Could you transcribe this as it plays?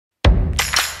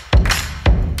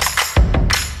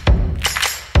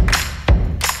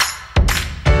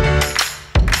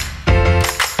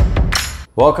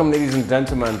Welcome, ladies and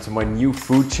gentlemen, to my new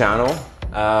food channel.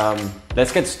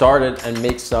 Let's get started and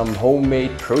make some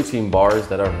homemade protein bars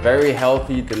that are very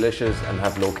healthy, delicious, and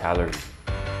have low calories.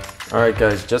 All right,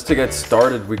 guys, just to get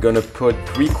started, we're gonna put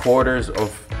 3/4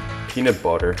 of peanut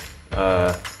butter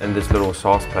in this little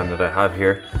saucepan that I have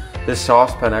here. This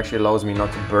saucepan actually allows me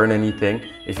not to burn anything.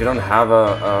 If you don't have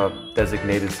a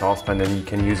designated saucepan, then you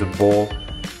can use a bowl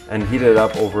and heat it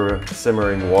up over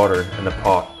simmering water in a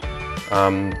pot.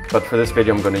 But for this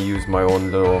video, I'm going to use my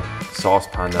own little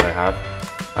saucepan that I have.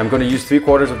 I'm going to use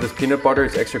 3/4 of this peanut butter.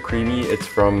 It's extra creamy. It's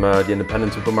from the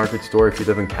independent supermarket store if you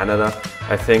live in Canada.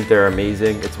 I think they're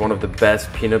amazing. It's one of the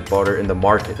best peanut butter in the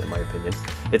market, in my opinion.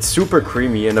 It's super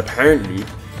creamy, and apparently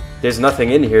there's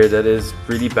nothing in here that is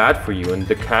really bad for you, and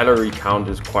the calorie count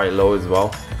is quite low as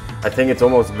well. I think it's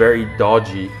almost very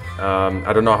dodgy.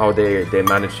 I don't know how they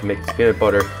managed to make this peanut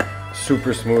butter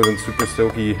super smooth and super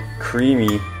silky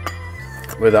creamy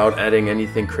without adding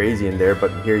anything crazy in there,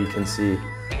 but here you can see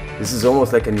this is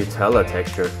almost like a Nutella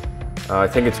texture. I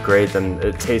think it's great and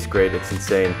it tastes great. It's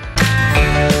insane.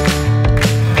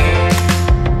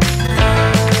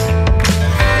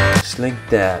 Just like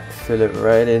that, fill it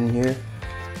right in here.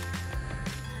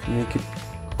 Make it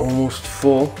almost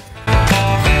full.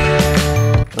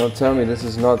 Don't tell me this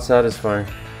is not satisfying.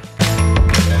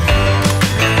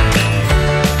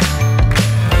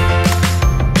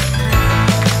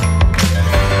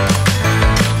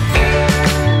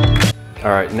 All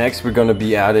right, next we're gonna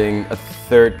be adding a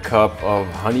 1/3 cup of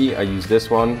honey. I use this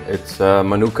one. It's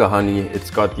Manuka honey. It's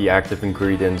got the active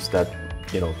ingredients that,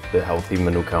 you know, the healthy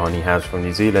Manuka honey has from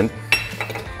New Zealand.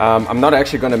 I'm not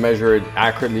actually gonna measure it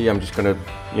accurately. I'm just gonna,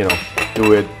 you know,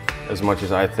 do it as much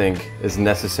as I think is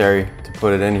necessary to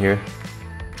put it in here.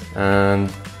 And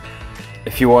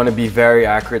if you want to be very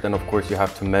accurate, then of course you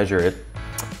have to measure it.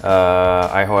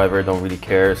 I, however, don't really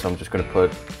care, so I'm just gonna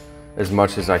put as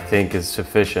much as I think is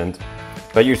sufficient.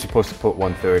 But you're supposed to put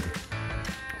 1/3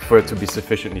 for it to be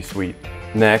sufficiently sweet.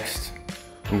 Next,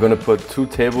 I'm gonna put 2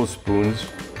 tablespoons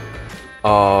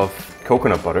of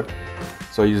coconut butter.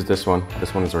 So I use this one.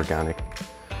 This one is organic.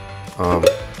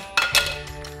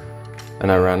 And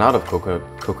I ran out of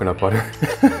coconut butter.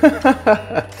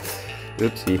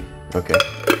 Oopsie. Okay,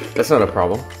 that's not a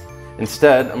problem.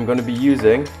 Instead, I'm gonna be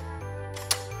using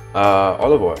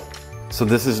olive oil. So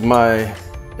this is my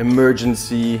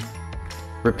emergency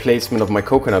replacement of my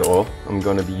coconut oil. I'm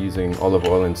gonna be using olive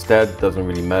oil instead. Doesn't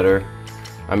really matter.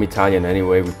 I'm Italian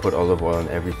anyway. We put olive oil in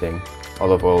everything.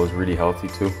 Olive oil is really healthy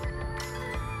too.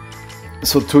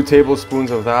 So 2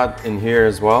 tablespoons of that in here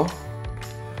as well.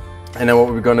 And then what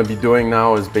we're gonna be doing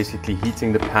now is basically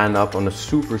heating the pan up on a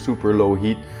super low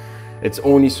heat. It's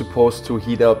only supposed to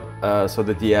heat up so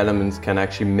that the elements can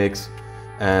actually mix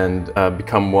and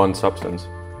become one substance.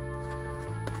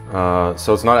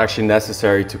 So it's not actually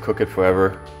necessary to cook it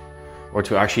forever or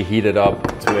to actually heat it up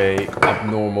to a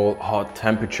abnormal hot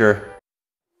temperature.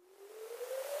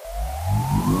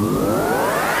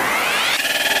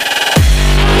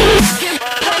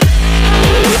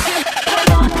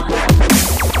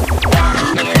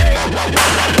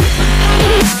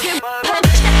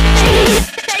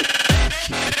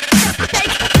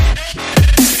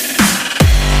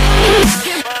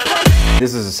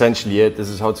 This is essentially it. This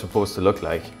is how it's supposed to look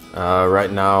like.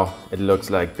 Right now, it looks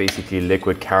like basically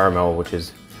liquid caramel, which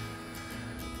is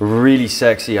really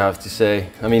sexy, I have to say.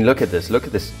 I mean, look at this. Look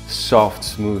at this soft,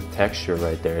 smooth texture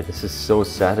right there. This is so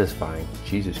satisfying.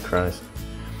 Jesus Christ.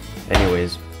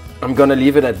 Anyways, I'm gonna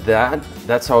leave it at that.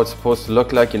 That's how it's supposed to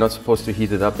look like. You're not supposed to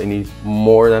heat it up any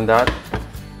more than that.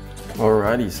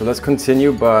 Alrighty, so let's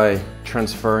continue by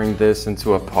transferring this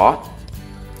into a pot.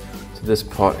 So this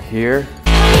pot here.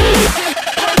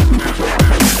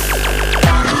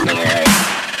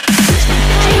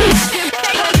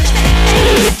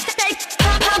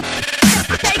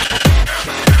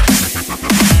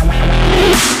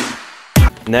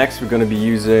 Next, we're going to be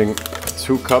using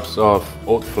 2 cups of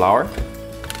oat flour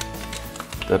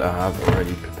that I have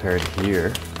already prepared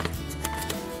here.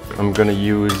 I'm going to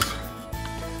use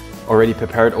already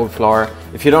prepared oat flour.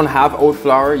 If you don't have oat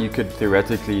flour, you could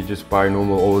theoretically just buy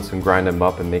normal oats and grind them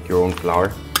up and make your own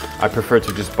flour. I prefer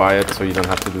to just buy it so you don't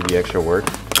have to do the extra work.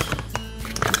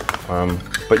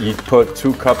 But you put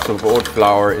 2 cups of oat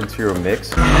flour into your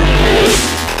mix.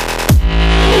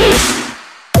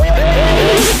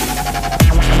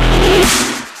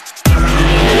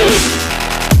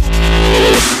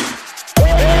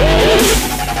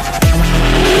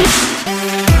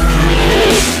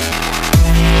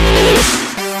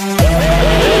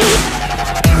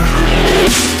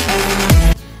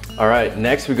 All right,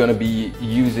 next we're gonna be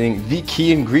using the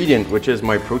key ingredient, which is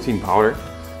my protein powder.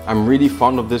 I'm really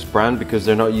fond of this brand because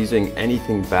they're not using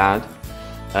anything bad.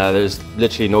 There's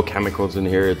literally no chemicals in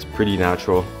here. It's pretty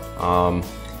natural.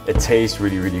 It tastes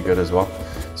really, really good as well.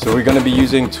 So we're gonna be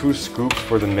using 2 scoops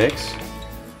for the mix.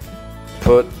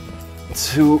 Put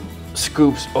 2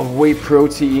 scoops of whey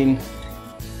protein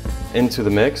into the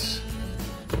mix,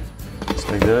 just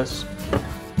like this.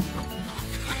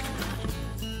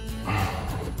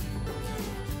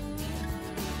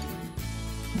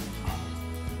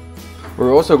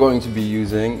 We're also going to be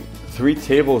using 3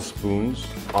 tablespoons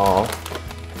of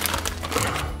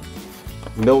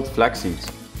milled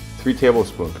flaxseeds. 3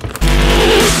 tablespoons.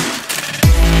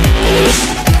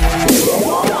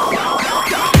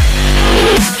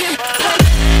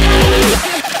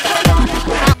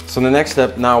 So the next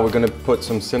step now, we're gonna put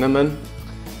some cinnamon.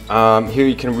 Here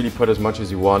you can really put as much as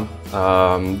you want.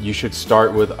 You should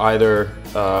start with either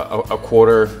a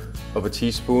quarter of a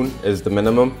teaspoon is the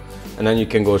minimum, and then you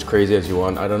can go as crazy as you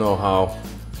want. I don't know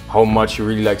how much you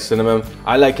really like cinnamon.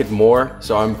 I like it more,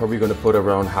 so I'm probably gonna put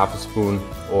around half a spoon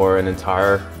or an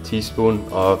entire teaspoon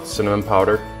of cinnamon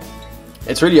powder.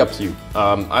 It's really up to you.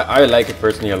 I like it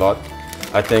personally a lot.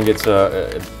 I think it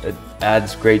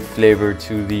adds great flavor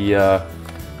to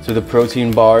the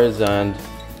protein bars, and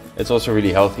it's also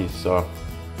really healthy. So,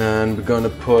 and we're gonna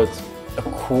put a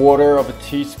quarter of a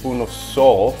teaspoon of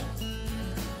salt.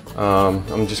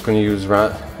 I'm just gonna use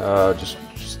just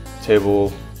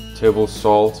table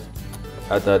salt.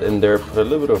 Add that in there. Put a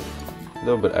little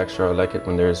bit extra. I like it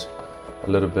when there's a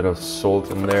little bit of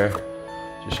salt in there.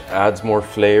 Just adds more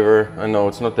flavor. I know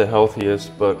it's not the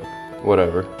healthiest, but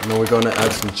whatever. And then we're gonna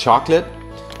add some chocolate.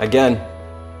 Again,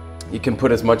 you can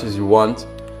put as much as you want.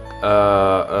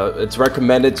 It's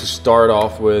recommended to start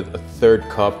off with a 1/3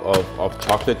 cup of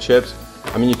chocolate chips.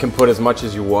 I mean, you can put as much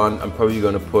as you want. I'm probably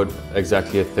gonna put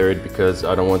exactly a 1/3 because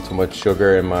I don't want too much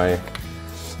sugar in my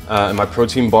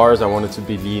protein bars. I want it to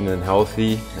be lean and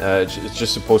healthy. It's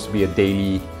just supposed to be a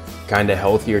daily kind of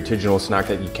healthy artisanal snack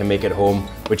that you can make at home,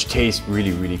 which tastes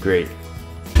really, really great.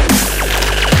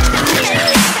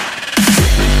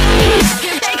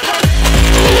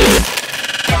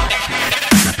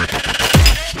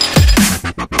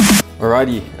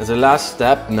 Alrighty, as a last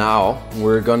step now,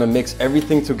 we're gonna mix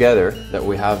everything together that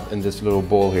we have in this little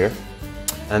bowl here.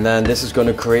 And then this is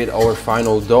gonna create our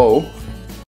final dough.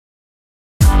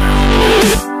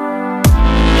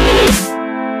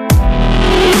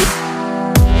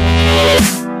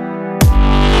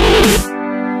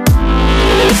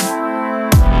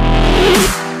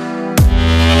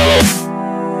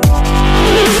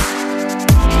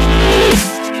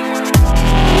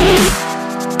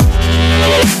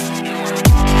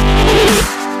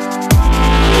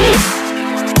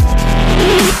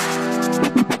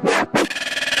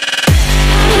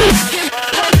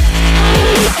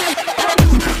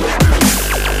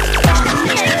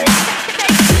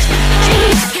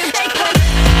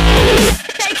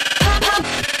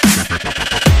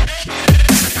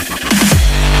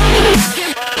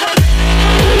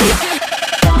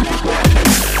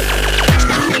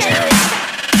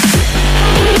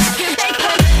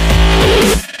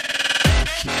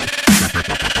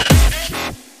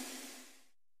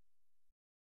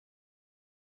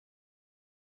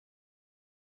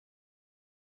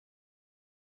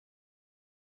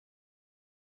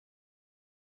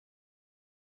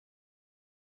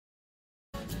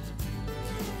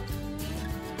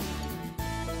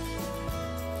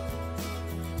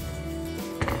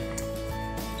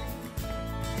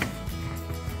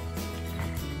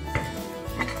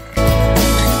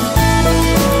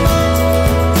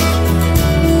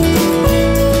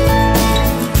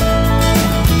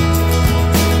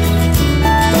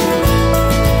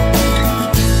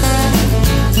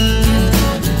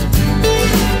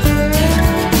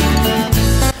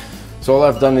 So all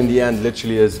I've done in the end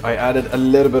literally is I added a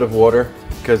little bit of water,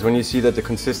 because when you see that the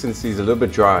consistency is a little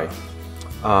bit dry,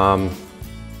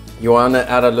 you want to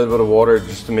add a little bit of water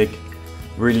just to make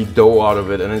really dough out of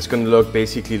it, and it's going to look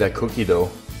basically like cookie dough,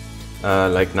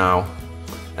 like now.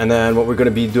 And then what we're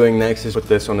going to be doing next is put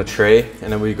this on a tray,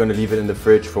 and then we're going to leave it in the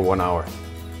fridge for 1 hour.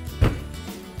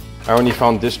 I only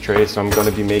found this tray, so I'm going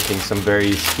to be making some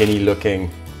very skinny looking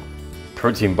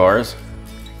protein bars,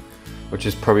 which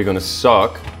is probably gonna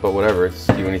suck, but whatever, it's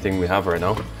the only thing we have right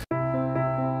now.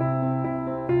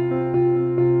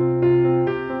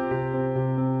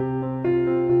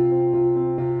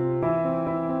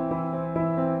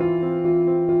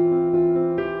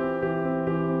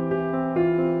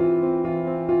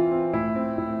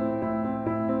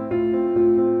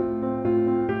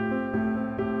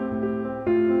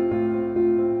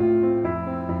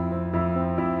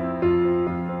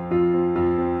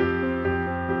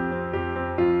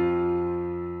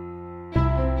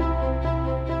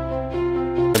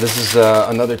 This is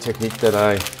another technique that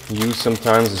I use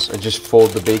sometimes. Is I just fold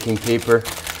the baking paper,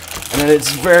 and then it's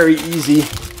very easy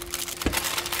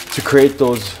to create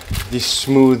these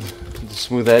smooth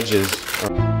edges.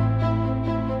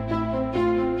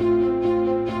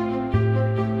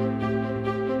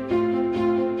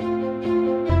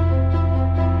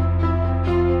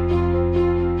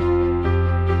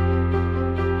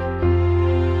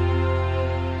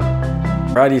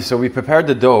 Alrighty, so we prepared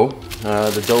the dough.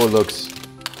 The dough looks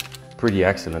pretty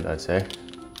excellent, I'd say.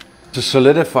 To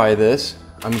solidify this,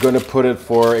 I'm gonna put it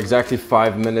for exactly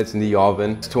 5 minutes in the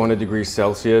oven. It's 200 degrees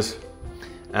Celsius.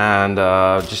 And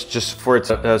just for it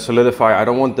to solidify, I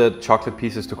don't want the chocolate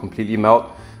pieces to completely melt.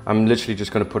 I'm literally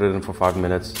just gonna put it in for 5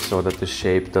 minutes so that the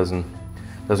shape doesn't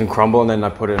crumble, and then I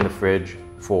put it in the fridge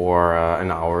for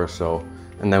an hour or so.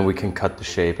 And then we can cut the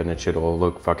shape and it should all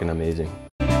look fucking amazing.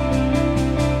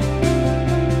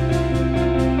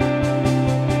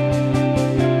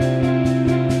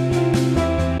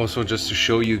 Also, just to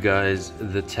show you guys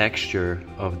the texture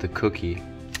of the cookie.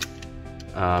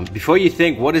 Before you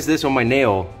think, what is this on my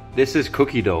nail? This is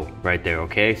cookie dough right there,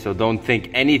 okay? So don't think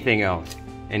anything else.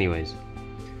 Anyways,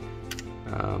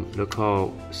 look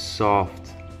how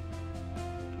soft.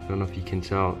 I don't know if you can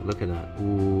tell. Look at that.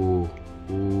 Ooh,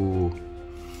 ooh,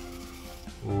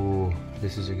 ooh.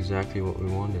 This is exactly what we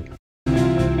wanted.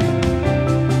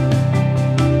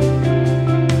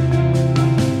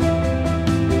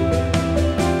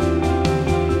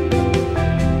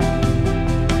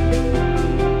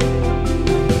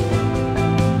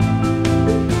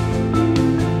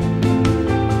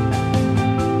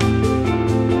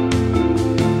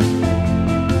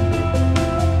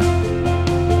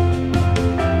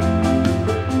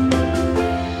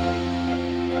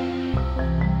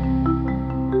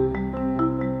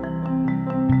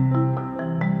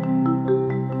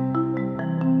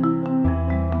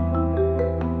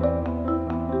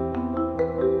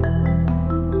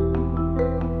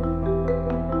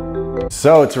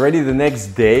 So it's already the next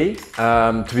day.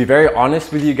 To be very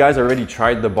honest with you guys, I already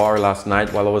tried the bar last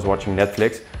night while I was watching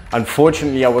Netflix.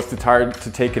 Unfortunately, I was too tired to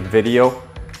take a video.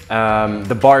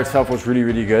 The bar itself was really,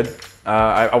 really good.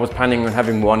 I was planning on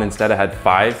having one, instead I had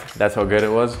 5. That's how good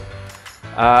it was.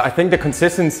 I think the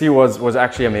consistency was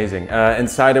actually amazing.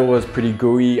 Inside it was pretty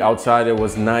gooey, outside it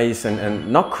was nice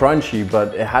and not crunchy,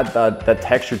 but it had that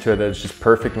texture to it that's just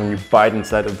perfect when you bite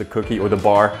inside of the cookie or the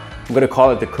bar. I'm gonna call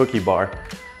it the cookie bar.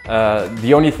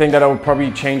 The only thing that I would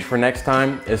probably change for next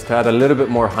time is to add a little bit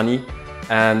more honey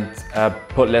and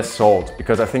put less salt,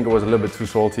 because I think it was a little bit too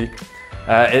salty.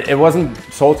 It wasn't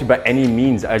salty by any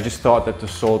means, I just thought that the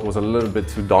salt was a little bit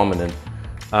too dominant.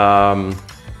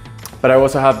 But I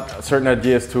also have certain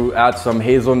ideas to add some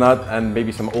hazelnut and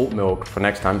maybe some oat milk for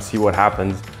next time, see what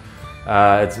happens.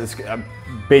 I'm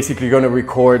basically going to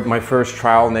record my first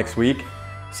trial next week,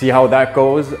 see how that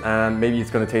goes, and maybe it's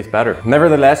going to taste better.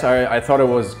 Nevertheless, I thought it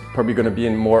was probably going to be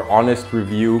a more honest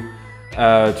review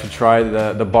to try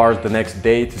the bars the next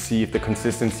day to see if the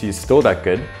consistency is still that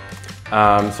good.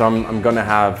 So I'm going to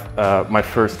have my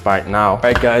first bite now. All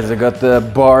right guys, I got the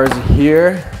bars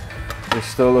here. They're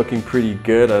still looking pretty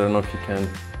good. I don't know if you can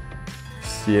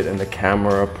see it in the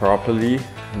camera properly.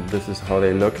 This is how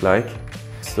they look like.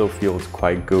 Still feels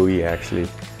quite gooey actually.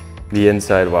 The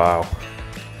inside, wow.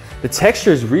 The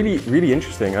texture is really, really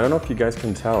interesting. I don't know if you guys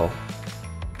can tell,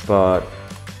 but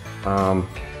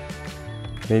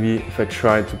maybe if I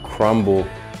try to crumble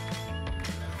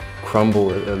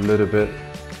it a little bit.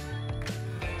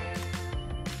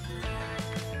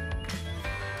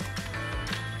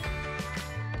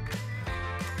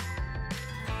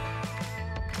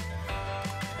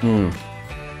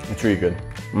 It's really good.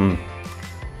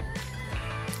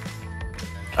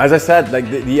 As I said, like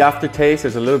the aftertaste,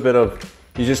 there's a little bit of,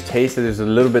 you just taste it, there's a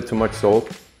little bit too much salt.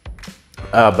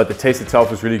 But the taste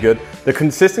itself is really good. The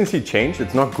consistency changed,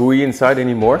 it's not gooey inside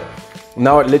anymore.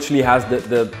 Now it literally has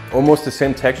the almost the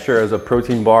same texture as a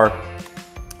protein bar,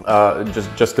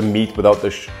 just the meat without the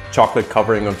chocolate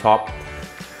covering on top.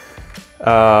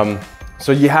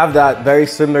 So you have that very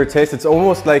similar taste. It's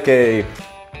almost like a,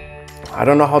 I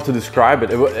don't know how to describe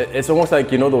it. It's almost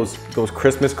like, you know, those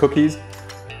Christmas cookies,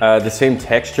 the same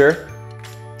texture,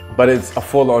 but it's a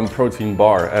full-on protein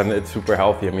bar and it's super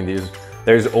healthy. I mean,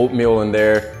 there's oatmeal in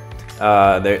there,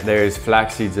 there's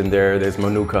flax seeds in there, there's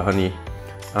manuka honey.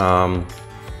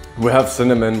 We have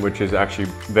cinnamon, which is actually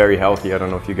very healthy. I don't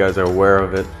know if you guys are aware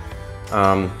of it.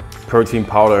 Protein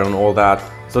powder and all that.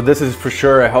 So this is for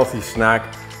sure a healthy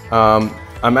snack.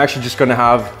 I'm actually just gonna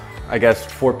have, I guess,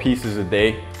 4 pieces a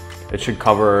day. It should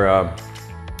cover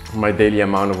my daily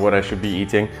amount of what I should be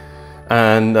eating.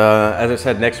 And as I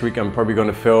said, next week I'm probably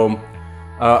gonna film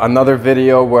another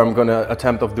video where I'm gonna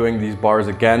attempt of doing these bars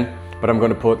again, but I'm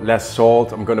gonna put less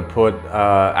salt. I'm gonna put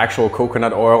actual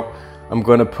coconut oil. I'm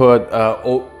gonna put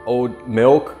oat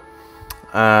milk,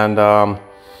 and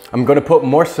I'm gonna put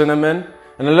more cinnamon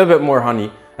and a little bit more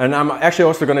honey. And I'm actually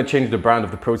also gonna change the brand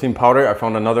of the protein powder. I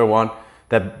found another one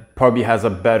that probably has a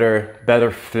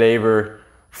better flavor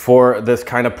for this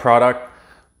kind of product.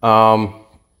 But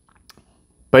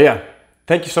yeah,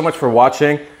 thank you so much for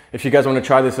watching. If you guys want to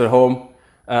try this at home,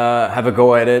 have a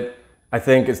go at it. I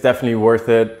think it's definitely worth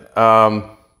it.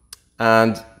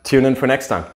 And tune in for next time.